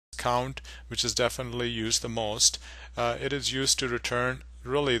count, which is definitely used the most. It is used to return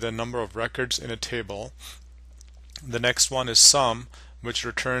really the number of records in a table. The next one is sum, which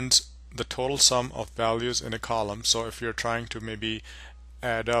returns the total sum of values in a column. So if you're trying to maybe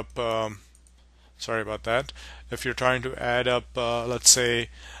add up, sorry about that, if you're trying to add up, let's say,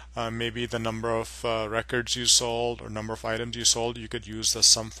 maybe the number of records you sold or number of items you sold, you could use the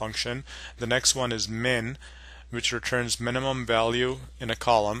sum function. The next one is min, which returns minimum value in a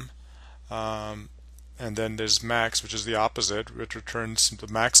column. And then there's max, which is the opposite, which returns the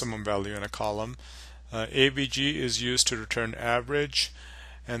maximum value in a column. AVG is used to return average.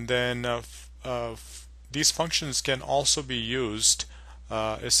 And then these functions can also be used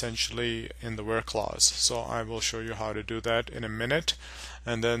essentially in the where clause. So I will show you how to do that in a minute.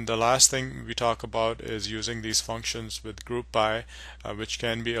 And then the last thing we talk about is using these functions with group by, which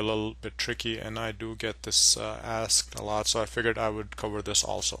can be a little bit tricky, and I do get this asked a lot, so I figured I would cover this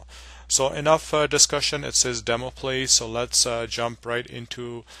also. So enough discussion. It says demo please, so let's jump right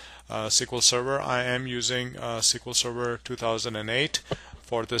into SQL Server. I am using SQL Server 2008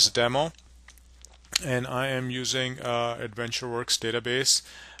 for this demo, and I am using AdventureWorks database,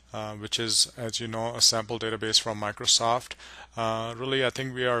 which is, as you know, a sample database from Microsoft. Really, I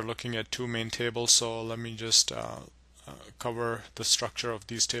think we are looking at two main tables, so let me just cover the structure of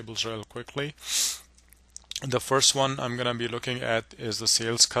these tables real quickly. The first one I'm going to be looking at is the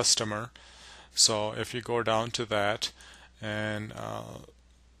sales customer. So if you go down to that, and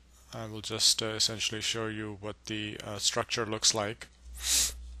I will just essentially show you what the structure looks like.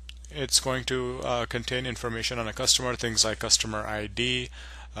 It's going to contain information on a customer, things like customer ID,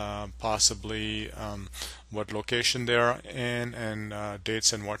 possibly what location they are in, and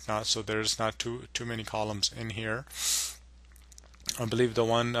dates and whatnot. So there's not too many columns in here. I believe the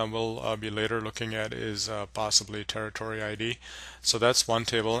one we'll be later looking at is possibly territory ID. So that's one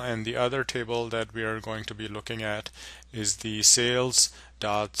table, and the other table that we are going to be looking at is the sales.sales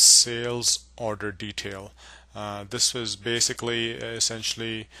order detail. This was basically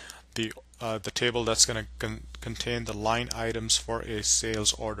essentially the table that's going to contain the line items for a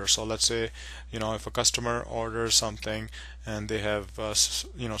sales order. So let's say, if a customer orders something and they have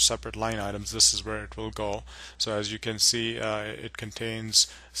separate line items, this is where it will go. So as you can see, it contains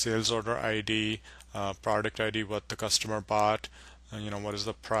sales order ID, product ID, what the customer bought, what is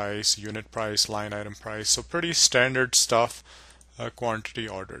the price, unit price, line item price. So pretty standard stuff, quantity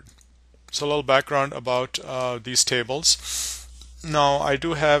ordered. So a little background about these tables. Now I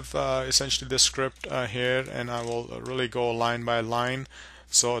do have essentially the script here, and I will really go line by line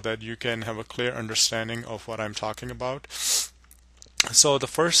so that you can have a clear understanding of what I'm talking about. So the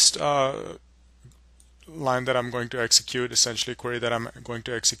first line that I'm going to execute, essentially query that I'm going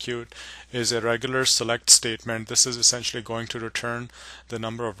to execute, is a regular select statement. This is essentially going to return the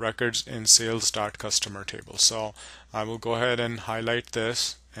number of records in sales.customer table. So I will go ahead and highlight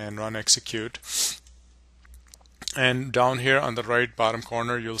this and run execute. And down here on the right bottom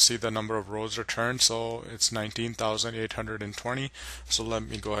corner, you'll see the number of rows returned. So it's 19,820. So let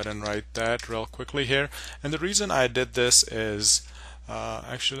me go ahead and write that real quickly here. And the reason I did this is,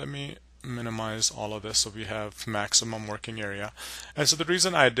 actually let me minimize all of this so we have maximum working area. And so the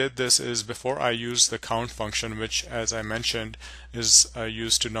reason I did this is before I use the count function, which as I mentioned is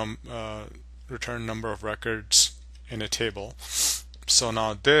used to return number of records in a table. So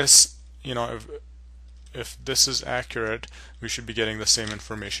now this, if this is accurate, we should be getting the same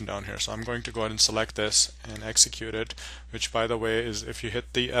information down here. So I'm going to go ahead and select this and execute it, which by the way is if you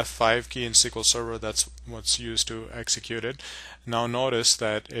hit the F5 key in SQL Server, that's what's used to execute it. Now notice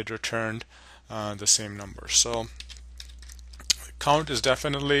that it returned the same number. So count is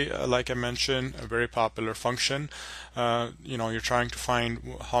definitely, like I mentioned, a very popular function. You're trying to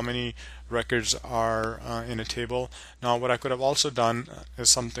find how many records are in a table. Now what I could have also done is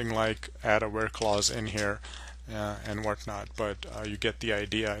something like add a where clause in here and whatnot, but you get the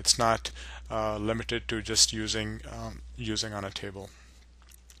idea. It's not limited to just using on a table.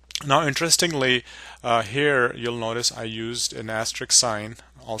 Now interestingly, here you'll notice I used an asterisk sign,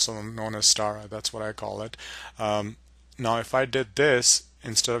 also known as star. That's what I call it. Now if I did this,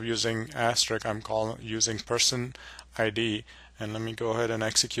 instead of using asterisk, I'm using person ID, and let me go ahead and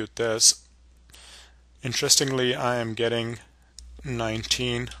execute this. Interestingly, I am getting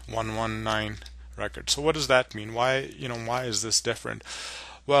 19,119 records. So what does that mean? Why is this different?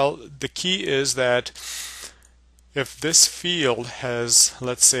 Well, the key is that if this field has,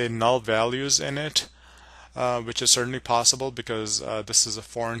 let's say, null values in it, which is certainly possible because this is a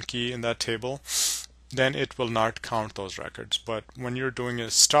foreign key in that table, then it will not count those records. But when you're doing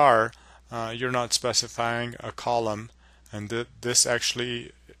a star, you're not specifying a column, and this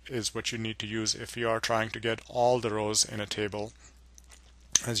actually is what you need to use if you are trying to get all the rows in a table,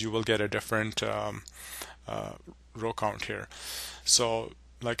 as you will get a different row count here. So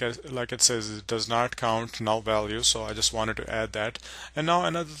like it says, it does not count null value, so I just wanted to add that. And now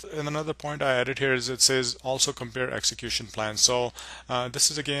another point I added here is it says also compare execution plan. So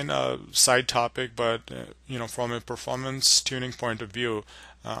this is again a side topic, but from a performance tuning point of view,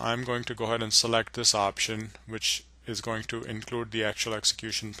 I'm going to go ahead and select this option, which is going to include the actual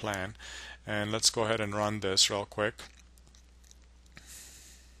execution plan. And let's go ahead and run this real quick.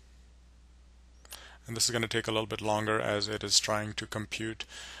 And this is going to take a little bit longer as it is trying to compute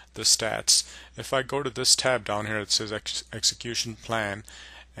the stats. If I go to this tab down here, it says execution plan,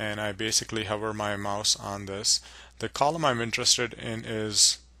 and I basically hover my mouse on this. The column I'm interested in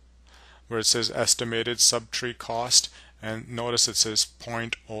is where it says estimated subtree cost, and notice it says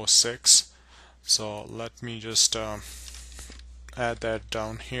 0.06. So let me just add that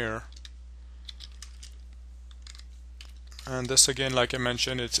down here. And this again, like I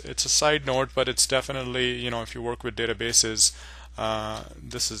mentioned, it's a side note, but it's definitely, if you work with databases,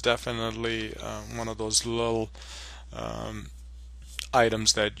 this is definitely one of those little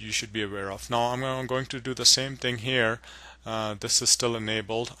items that you should be aware of. Now I'm going to do the same thing here. This is still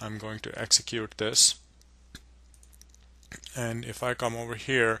enabled. I'm going to execute this. And if I come over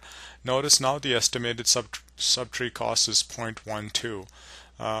here, notice now the estimated subtree cost is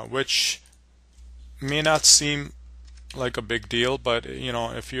 0.12, which may not seem like a big deal, but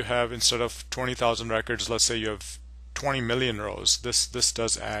if you have, instead of 20,000 records, let's say you have 20 million rows, this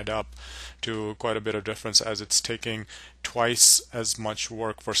does add up to quite a bit of difference, as it's taking twice as much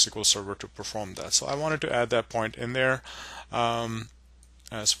work for SQL Server to perform that. So I wanted to add that point in there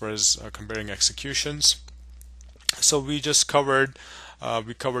as far as comparing executions. So we just covered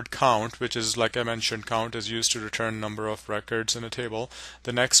count, which is, like I mentioned, count is used to return number of records in a table.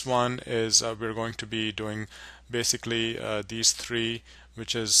 The next one is we're going to be doing basically these three,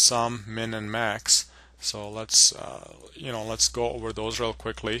 which is sum, min, and max. So let's go over those real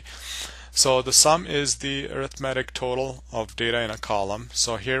quickly. So the sum is the arithmetic total of data in a column.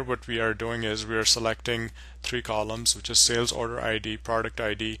 So here what we are doing is we are selecting three columns, which is sales order ID, product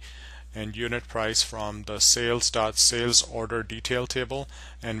ID, and unit price from the sales order detail table,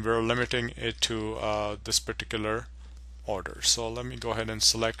 and we're limiting it to this particular order. So let me go ahead and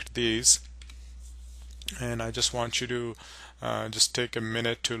select these, and I just want you to just take a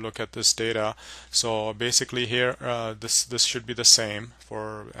minute to look at this data. So basically here this should be the same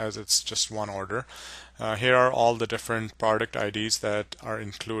as it's just one order. Here are all the different product IDs that are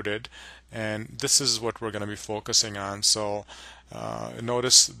included, and this is what we're going to be focusing on. So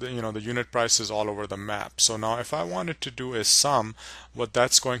notice the unit price is all over the map. So now if I wanted to do a sum, what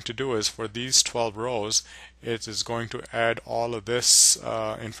that's going to do is for these 12 rows, it is going to add all of this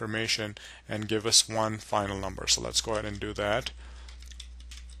information and give us one final number. So let's go ahead and do that.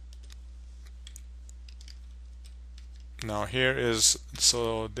 Now here is,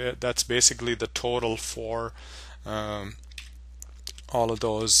 so that's basically the total for all of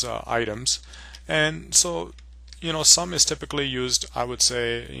those items. And so sum is typically used, I would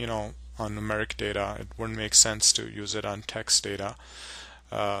say, on numeric data. It wouldn't make sense to use it on text data.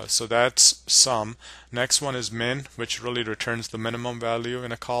 So that's sum. Next one is min, which really returns the minimum value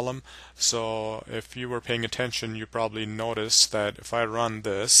in a column. So if you were paying attention, you probably noticed that if I run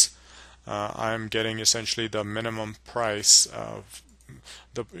this, I'm getting essentially the minimum price of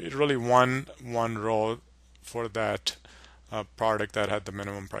really one row for that product that had the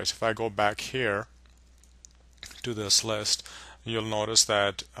minimum price. If I go back here to this list, you'll notice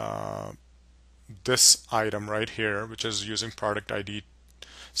that this item right here, which is using product ID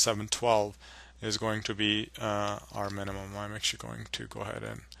 712, is going to be our minimum. I'm actually going to go ahead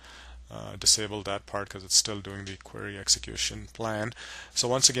and disable that part because it's still doing the query execution plan. So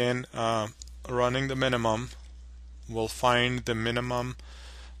once again, running the minimum will find the minimum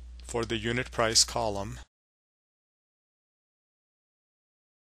for the unit price column,